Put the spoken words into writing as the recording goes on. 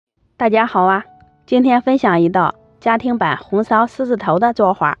大家好啊！今天分享一道家庭版红烧狮子头的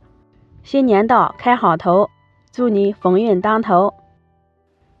做法。新年到，开好头，祝你鸿运当头。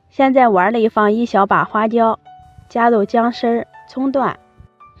先在碗里放1小把花椒，加入姜丝、葱段，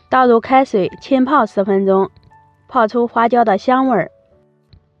倒入开水浸泡10分钟，泡出花椒的香味儿。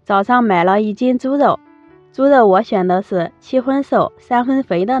早上买了1斤猪肉，猪肉我选的是7分瘦3分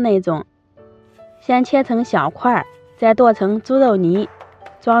肥的那种，先切成小块，再剁成猪肉泥，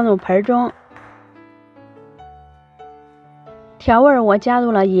装入盆中。调味我加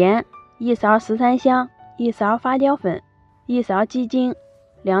入了盐、1勺十三香、1勺花椒粉、1勺鸡精、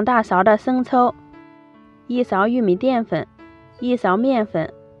2大勺的生抽、1勺玉米淀粉、1勺面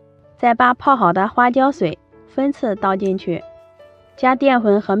粉，再把泡好的花椒水分次倒进去。加淀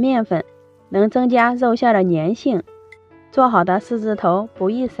粉和面粉能增加肉馅的粘性，做好的狮子头不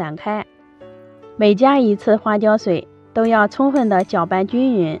易散开。每加1次花椒水都要充分的搅拌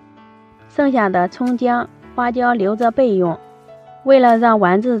均匀，剩下的葱姜、花椒留着备用。为了让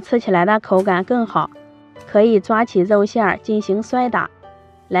丸子吃起来的口感更好，可以抓起肉馅进行摔打，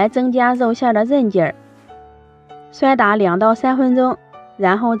来增加肉馅的韧劲儿。摔打2到3分钟，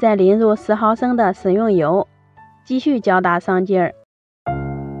然后再淋入10毫升的食用油，继续搅打上劲儿。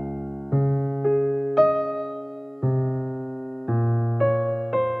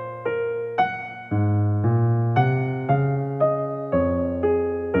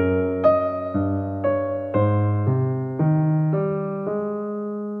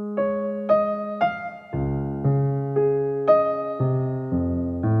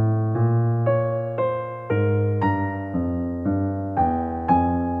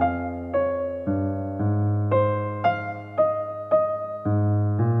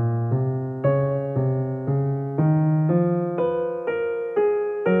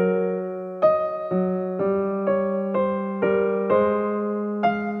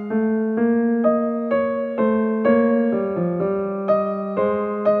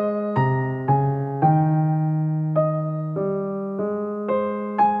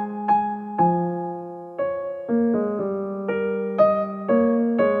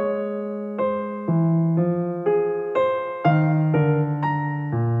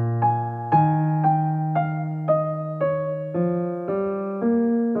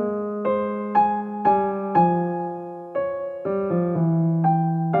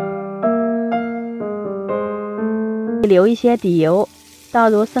留一些底油，倒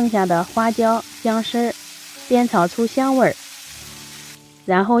入剩下的花椒、姜丝，煸炒出香味儿，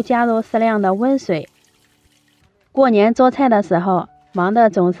然后加入适量的温水。过年做菜的时候，忙的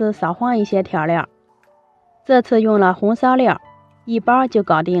总是少放一些调料，这次用了红烧料，1包就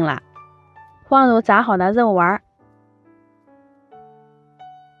搞定了。放入炸好的肉丸，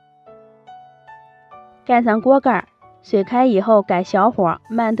盖上锅盖，水开以后改小火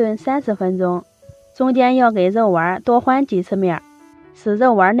慢炖30分钟。中间要给肉丸多翻几次面，使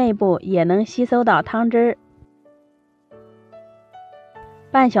肉丸内部也能吸收到汤汁儿。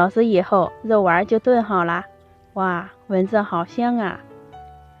半小时以后，肉丸就炖好了。哇，闻着好香啊！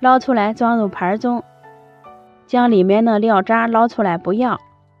捞出来装入盘中，将里面的料渣捞出来不要，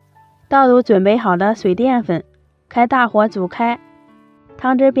倒入准备好的水淀粉，开大火煮开，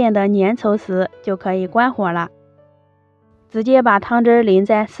汤汁变得粘稠时就可以关火了。直接把汤汁淋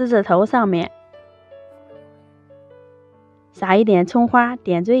在狮子头上面，撒一点葱花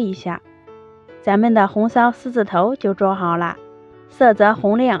点缀一下，咱们的红烧狮子头就做好了，色泽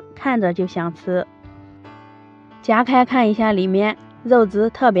红亮，看着就想吃。夹开看一下里面，肉质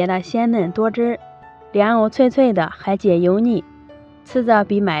特别的鲜嫩多汁，莲藕脆脆的，还解油腻，吃着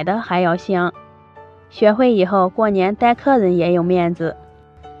比买的还要香。学会以后过年带客人也有面子。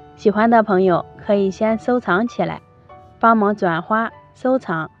喜欢的朋友可以先收藏起来，帮忙转发收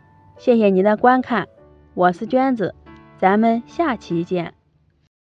藏。谢谢你的观看，我是娟子，咱们下期见。